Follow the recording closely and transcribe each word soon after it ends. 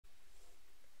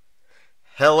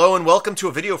Hello and welcome to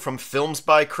a video from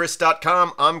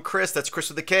filmsbychris.com. I'm Chris, that's Chris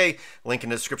with a K, link in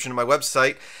the description of my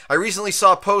website. I recently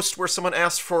saw a post where someone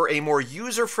asked for a more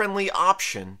user-friendly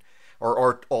option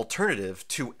or alternative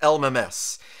to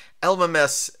LMMS.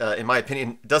 LMMS, in my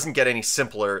opinion, doesn't get any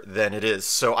simpler than it is.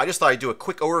 So I just thought I'd do a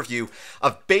quick overview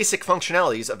of basic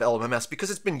functionalities of LMMS because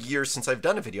it's been years since I've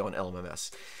done a video on LMMS.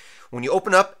 When you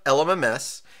open up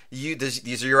LMMS,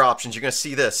 these are your options. You're going to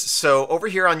see this. So over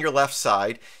here on your left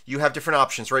side, you have different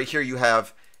options. Right here you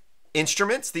have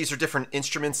instruments. These are different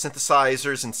instruments,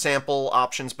 synthesizers, and sample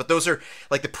options. But those are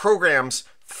like the programs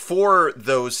for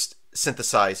those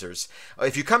synthesizers.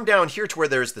 If you come down here to where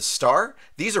there's the star,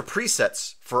 these are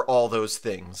presets for all those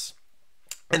things.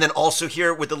 And then also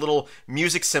here with the little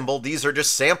music symbol, these are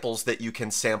just samples that you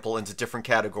can sample into different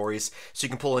categories. So you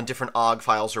can pull in different OGG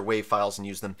files or WAV files and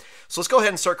use them. So let's go ahead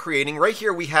and start creating. Right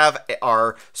here we have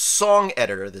our song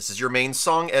editor. This is your main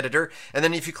song editor. And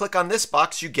then if you click on this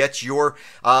box, you get your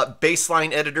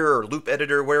bassline editor or loop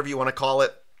editor, whatever you want to call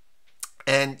it.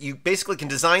 And you basically can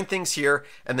design things here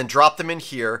and then drop them in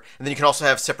here. And then you can also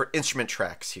have separate instrument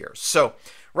tracks here. So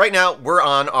right now we're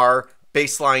on our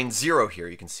baseline 0 here.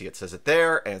 You can see it says it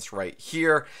there and it's right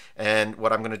here. And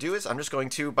what I'm going to do is I'm just going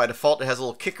to, by default, it has a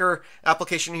little kicker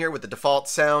application here with the default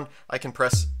sound. I can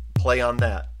press play on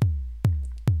that.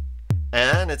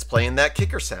 And it's playing that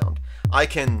kicker sound. I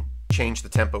can change the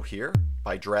tempo here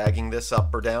by dragging this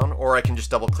up or down, or I can just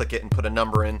double click it and put a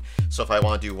number in. So if I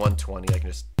want to do 120, I can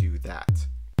just do that.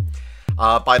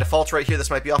 By default right here,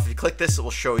 this might be off. If you click this, it will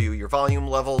show you your volume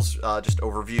levels, just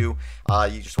overview.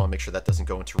 You just want to make sure that doesn't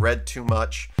go into red too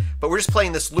much. But we're just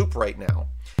playing this loop right now.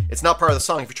 It's not part of the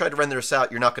song. If you try to render this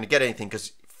out, you're not going to get anything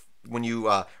because when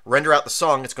you render out the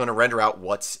song, it's going to render out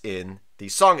what's in the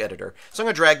song editor. So I'm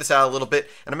going to drag this out a little bit,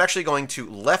 and I'm actually going to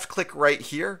left click right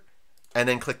here and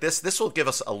then click this. This will give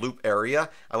us a loop area.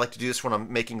 I like to do this when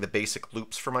I'm making the basic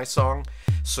loops for my song.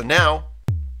 So now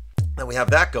that we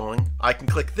have that going, I can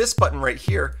click this button right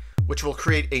here, which will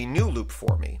create a new loop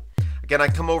for me. Again, I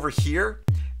come over here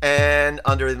and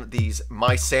under these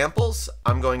My Samples,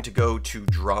 I'm going to go to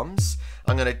Drums.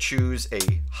 I'm going to choose a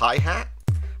hi-hat.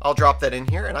 I'll drop that in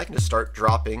here and I can just start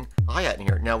dropping a hi-hat in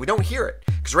here. Now we don't hear it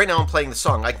because right now I'm playing the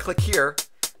song. I can click here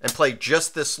and play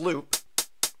just this loop.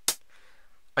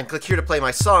 I can click here to play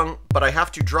my song, but I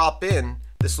have to drop in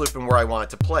this loop in where I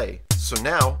want it to play. So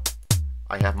now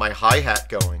I have my hi-hat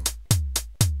going.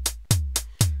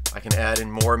 I can add in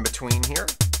more in between here.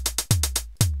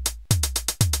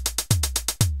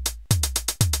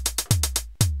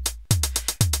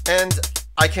 And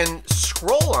I can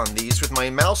scroll on these with my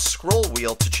mouse scroll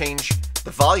wheel to change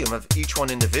the volume of each one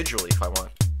individually if I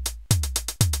want.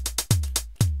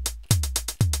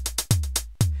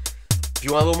 If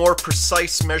you want a little more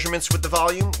precise measurements with the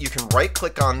volume, you can right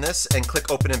click on this and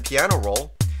click Open in Piano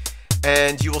Roll.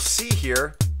 And you will see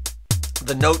here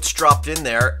the notes dropped in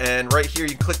there, and right here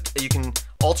you can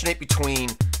alternate between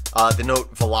the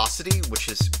note velocity, which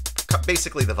is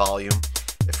basically the volume,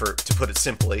 to put it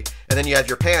simply, and then you have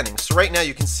your panning. So right now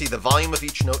you can see the volume of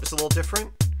each note is a little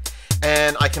different,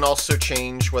 and I can also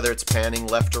change whether it's panning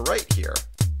left or right here.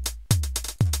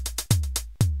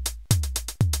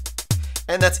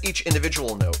 And that's each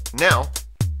individual note. Now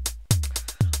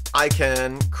I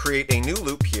can create a new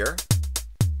loop here.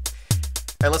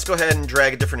 And let's go ahead and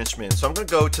drag a different instrument in. So I'm going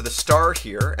to go to the star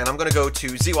here, and I'm going to go to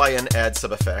ZYN add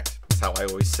sub effect. That's how I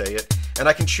always say it. And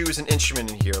I can choose an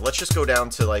instrument in here. Let's just go down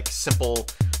to like simple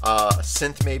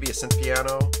synth, maybe a synth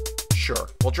piano. Sure.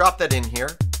 We'll drop that in here.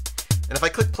 And if I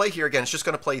click play here again, it's just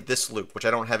going to play this loop, which I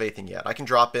don't have anything yet. I can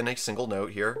drop in a single note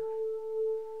here.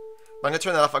 I'm going to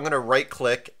turn that off. I'm going to right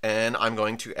click and I'm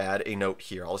going to add a note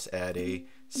here. I'll just add a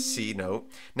C note.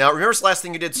 Now remember this last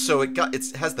thing you did, so it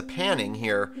has the panning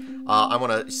here. I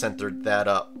want to center that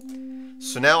up.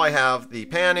 So now I have the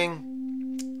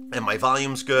panning and my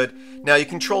volume's good. Now you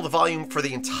control the volume for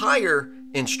the entire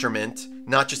instrument,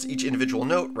 not just each individual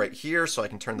note right here, so I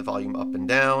can turn the volume up and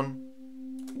down.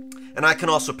 And I can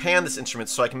also pan this instrument,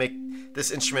 so I can make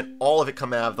this instrument, all of it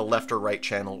come out of the left or right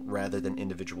channel rather than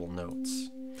individual notes.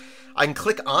 I can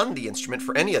click on the instrument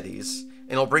for any of these,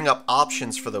 and it'll bring up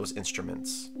options for those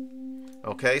instruments.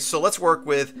 Okay, so let's work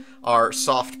with our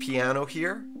soft piano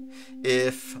here.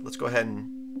 Let's go ahead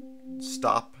and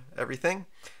stop everything.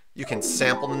 You can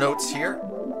sample the notes here.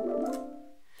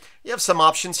 You have some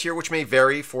options here which may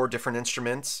vary for different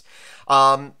instruments.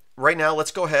 Right now,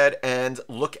 let's go ahead and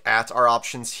look at our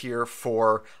options here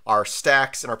for our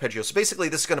stacks and arpeggios. So basically,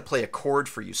 this is going to play a chord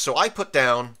for you. So I put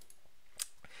down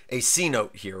a C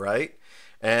note here, right?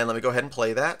 And let me go ahead and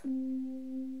play that.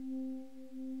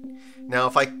 Now,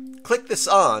 if I click this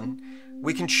on,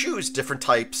 we can choose different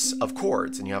types of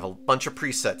chords, and you have a bunch of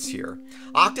presets here.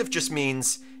 Octave just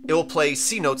means it will play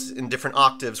C notes in different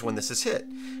octaves when this is hit.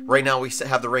 Right now we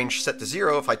have the range set to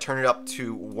 0. If I turn it up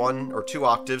to 1 or 2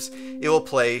 octaves, it will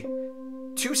play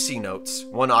 2 C notes,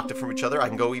 1 octave from each other. I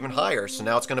can go even higher, so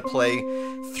now it's going to play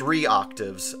 3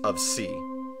 octaves of C.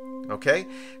 Okay?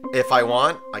 If I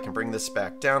want, I can bring this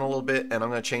back down a little bit, and I'm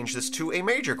going to change this to a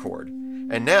major chord.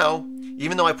 And now,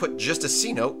 even though I put just a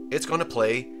C note, it's going to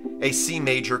play a C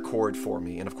major chord for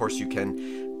me. And of course you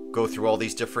can go through all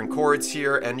these different chords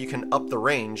here, and you can up the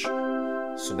range.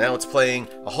 So now it's playing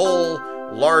a whole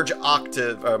large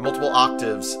octave, multiple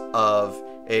octaves of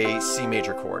a C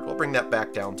major chord. We'll bring that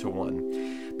back down to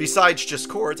 1. Besides just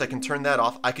chords, I can turn that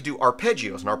off. I could do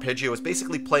arpeggios. An arpeggio is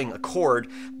basically playing a chord,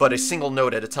 but a single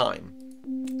note at a time.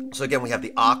 So again, we have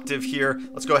the octave here.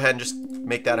 Let's go ahead and just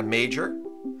make that a major.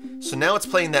 So now it's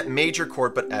playing that major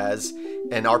chord, but as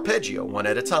an arpeggio, 1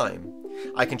 at a time.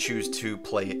 I can choose to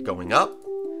play it going up,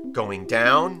 going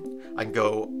down. I can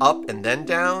go up and then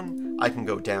down. I can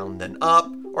go down, then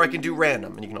up. Or I can do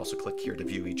random, and you can also click here to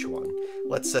view each one.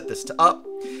 Let's set this to up.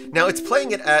 Now it's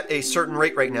playing it at a certain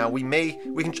rate right now. We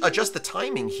can adjust the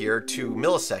timing here to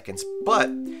milliseconds, but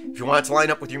if you want it to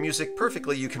line up with your music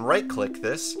perfectly, you can right-click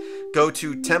this, go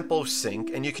to Tempo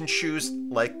Sync, and you can choose,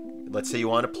 like, let's say you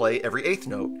want to play every 8th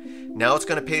note. Now it's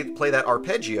going to play that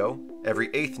arpeggio every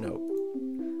 8th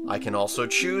note. I can also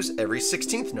choose every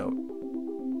 16th note.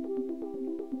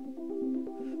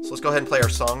 So let's go ahead and play our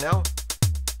song now.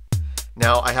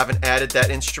 Now, I haven't added that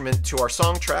instrument to our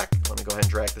song track. Let me go ahead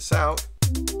and drag this out.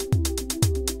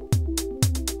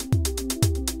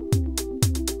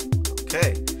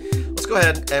 Okay, let's go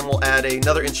ahead and we'll add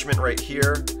another instrument right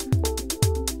here.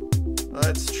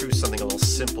 Let's choose something a little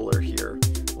simpler here.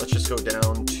 Let's just go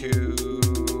down to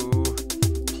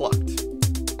plucked.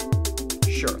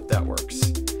 Sure, that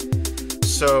works.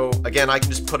 So, again, I can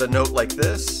just put a note like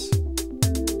this,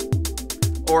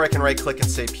 or I can right-click and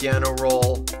say piano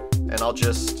roll. And I'll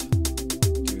just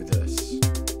do this.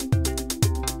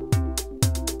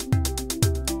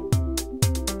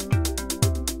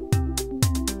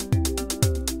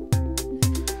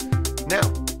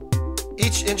 Now,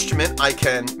 each instrument I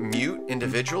can mute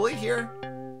individually here.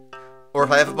 Or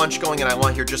if I have a bunch going and I want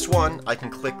to hear just one, I can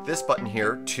click this button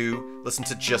here to listen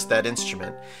to just that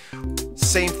instrument.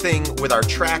 Same thing with our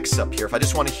tracks up here. If I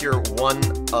just want to hear one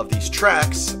of these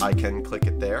tracks, I can click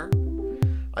it there.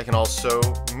 I can also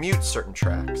mute certain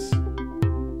tracks.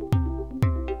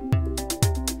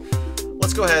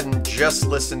 Let's go ahead and just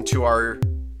listen to our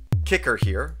kicker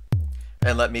here.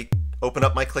 And let me open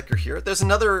up my clicker here. There's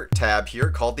another tab here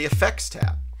called the Effects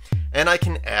tab. And I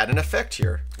can add an effect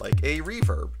here, like a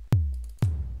reverb.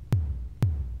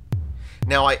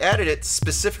 Now I added it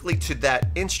specifically to that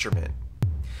instrument.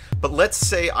 But let's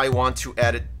say I want to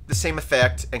add the same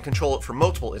effect and control it for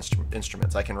multiple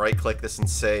instruments. I can right-click this and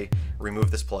say, remove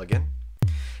this plugin.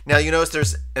 Now you notice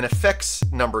there's an effects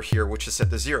number here which is set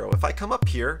to 0. If I come up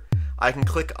here, I can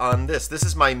click on this. This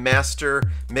is my master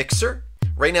mixer.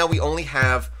 Right now we only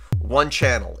have one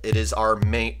channel. It is our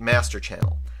master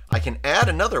channel. I can add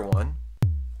another one,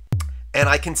 and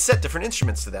I can set different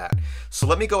instruments to that. So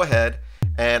let me go ahead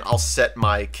and I'll set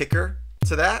my kicker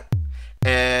to that,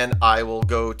 and I will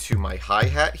go to my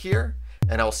hi-hat here,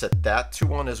 and I'll set that to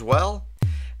 1 as well.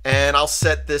 And I'll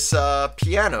set this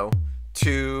piano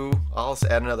to, I'll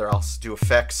add another, I'll do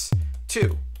effects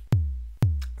 2.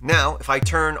 Now, if I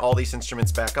turn all these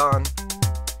instruments back on,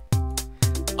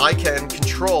 I can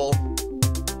control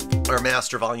our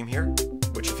master volume here,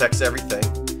 which affects everything.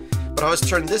 But if I was to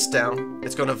turn this down,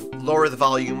 it's going to lower the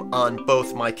volume on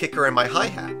both my kicker and my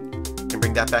hi-hat. I can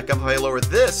bring that back up. If I lower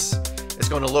this, it's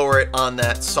going to lower it on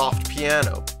that soft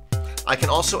piano. I can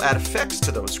also add effects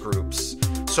to those groups.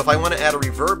 So if I want to add a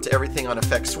reverb to everything on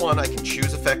effects 1, I can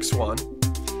choose effects 1.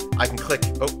 I can click,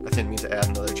 oh, I didn't mean to add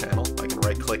another channel. I can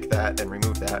right-click that and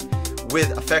remove that.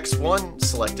 With effects 1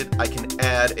 selected, I can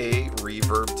add a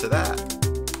reverb to that.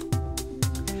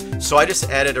 So I just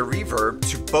added a reverb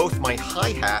to both my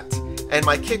hi-hat and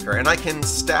my kicker, and I can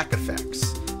stack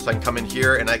effects. So I can come in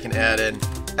here and I can add an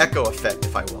echo effect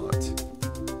if I want.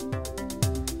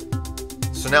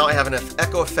 So now I have an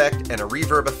echo effect and a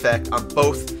reverb effect on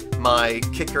both my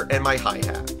kicker and my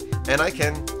hi-hat. And I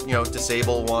can, you know,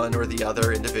 disable one or the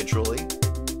other individually.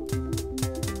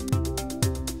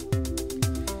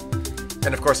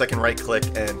 And of course I can right-click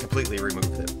and completely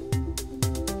remove it.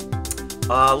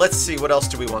 Let's see, what else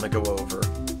do we want to go over?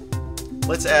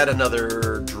 Let's add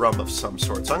another drum of some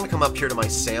sort. So I'm going to come up here to my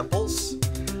samples.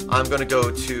 I'm going to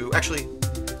go to, actually,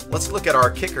 let's look at our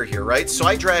kicker here, right? So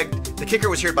I dragged, the kicker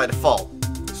was here by default.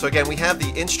 So again, we have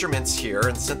the instruments here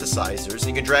and synthesizers, and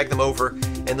you can drag them over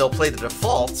and they'll play the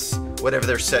defaults, whatever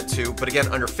they're set to. But again,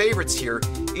 under favorites here,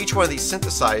 each one of these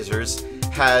synthesizers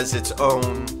has its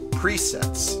own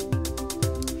presets.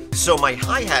 So my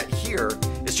hi-hat here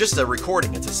is just a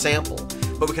recording, it's a sample,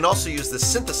 but we can also use the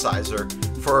synthesizer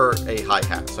for a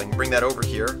hi-hat. So I can bring that over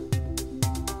here,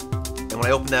 and when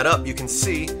I open that up, you can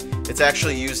see it's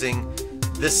actually using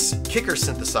this kicker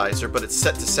synthesizer, but it's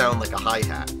set to sound like a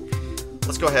hi-hat.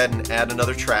 Let's go ahead and add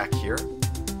another track here.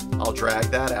 I'll drag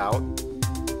that out,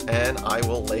 and I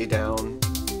will lay down.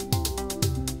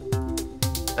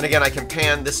 And again, I can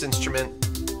pan this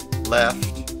instrument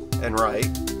left and right,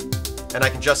 and I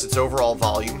can adjust its overall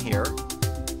volume here.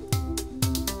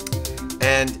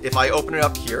 And if I open it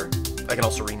up here, I can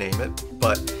also rename it,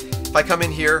 but if I come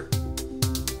in here,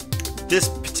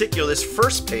 this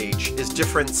first page is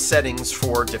different settings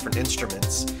for different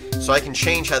instruments. So I can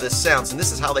change how this sounds, and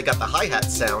this is how they got the hi-hat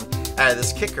sound out of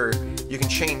this kicker. You can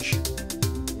change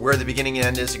where the beginning and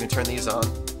end is. You can turn these on.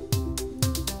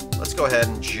 Let's go ahead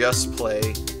and just play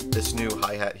this new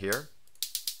hi-hat here.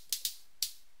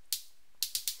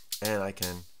 And I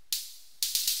can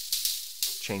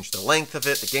change the length of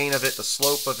it, the gain of it, the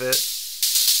slope of it,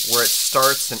 where it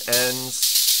starts and ends.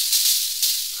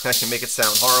 I can make it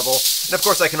sound horrible. And of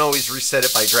course I can always reset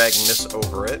it by dragging this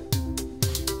over it.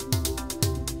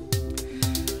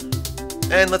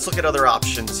 And let's look at other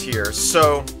options here.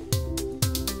 So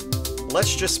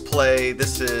let's just play,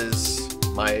 this is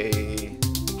my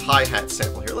hi-hat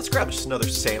sample here. Let's grab just another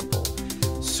sample.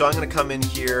 So I'm going to come in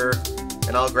here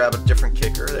and I'll grab a different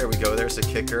kicker. There we go, there's a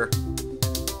kicker.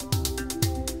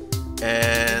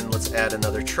 And let's add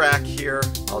another track here.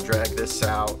 I'll drag this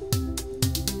out.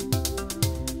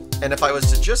 And if I was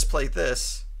to just play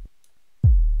this,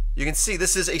 you can see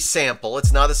this is a sample.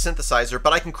 It's not a synthesizer,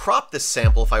 but I can crop this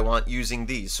sample if I want using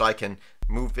these. So I can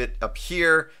move it up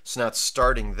here, so now it's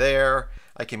starting there.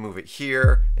 I can move it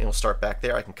here, and it'll start back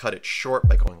there. I can cut it short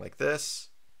by going like this.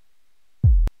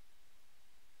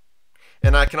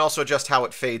 And I can also adjust how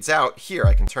it fades out here.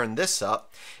 I can turn this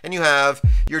up, and you have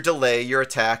your delay, your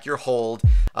attack, your hold,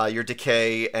 your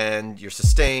decay, and your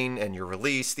sustain, and your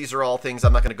release. These are all things,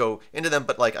 I'm not going to go into them,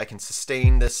 but like I can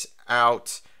sustain this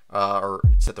out, or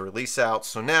set the release out.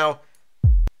 So now,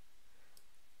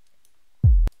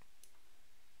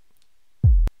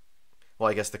 well,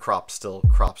 I guess the crop still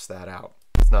crops that out.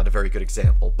 It's not a very good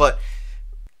example, but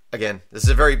again, this is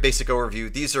a very basic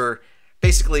overview. These are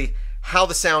basically how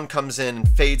the sound comes in and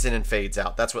fades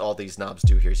out. That's what all these knobs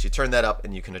do here. So you turn that up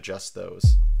and you can adjust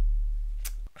those.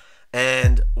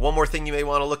 And one more thing you may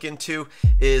want to look into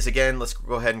is, again, let's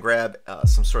go ahead and grab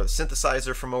some sort of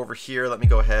synthesizer from over here. Let me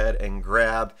go ahead and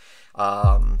grab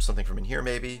something from in here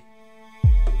maybe.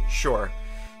 Sure.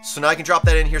 So now I can drop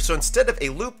that in here. So instead of a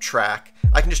loop track,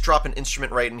 I can just drop an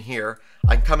instrument right in here.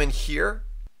 I can come in here.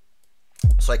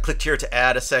 So I clicked here to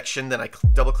add a section, then I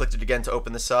double clicked it again to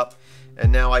open this up,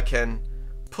 and now I can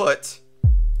put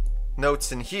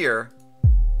notes in here,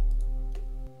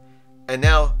 and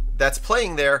now that's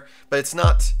playing there, but it's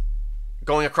not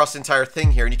going across the entire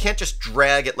thing here, and you can't just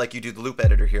drag it like you do the loop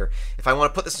editor here. If I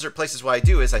want to put this in certain places, what I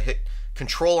do is I hit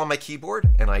Control on my keyboard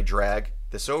and I drag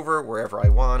this over wherever I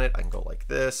want it. I can go like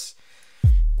this,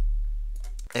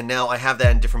 and now I have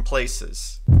that in different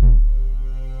places.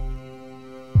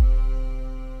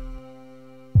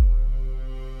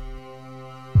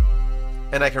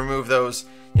 And I can remove those.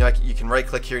 You know, you can right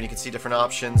click here and you can see different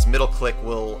options. Middle click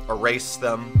will erase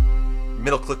them.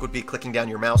 Middle click would be clicking down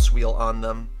your mouse wheel on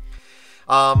them.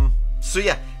 So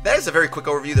yeah, that is a very quick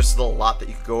overview. There's still a lot that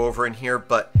you could go over in here,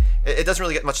 but it doesn't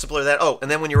really get much simpler than that. Oh, and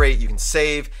then when you're ready, you can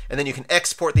save, and then you can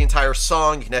export the entire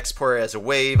song. You can export it as a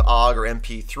WAV, OGG, or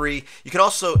MP3. You can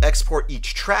also export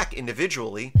each track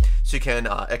individually, so you can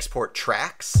export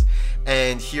tracks,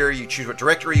 and here you choose what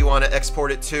directory you want to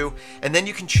export it to, and then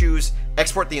you can choose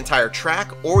export the entire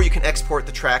track, or you can export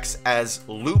the tracks as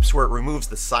loops where it removes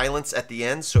the silence at the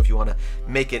end. So if you want to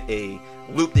make it a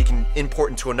loop that you can import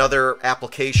into another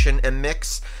application and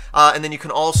mix, and then you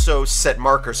can also set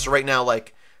markers. So right now,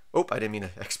 like, oh, I didn't mean to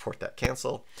export that,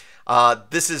 cancel.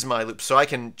 This is my loop, so I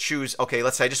can choose, okay,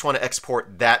 let's say I just want to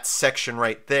export that section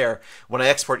right there. When I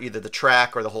export either the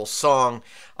track or the whole song,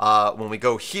 when we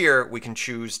go here, we can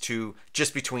choose to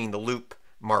just between the loop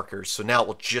markers. So now it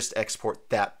will just export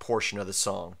that portion of the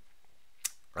song.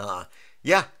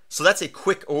 Yeah, so that's a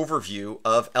quick overview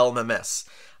of LMMS.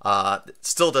 It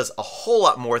still does a whole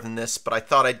lot more than this, but I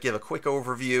thought I'd give a quick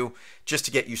overview just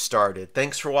to get you started.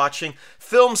 Thanks for watching.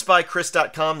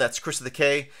 Filmsbychris.com, that's Chris with a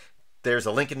K. There's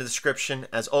a link in the description.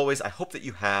 As always, I hope that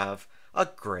you have a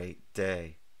great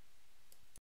day.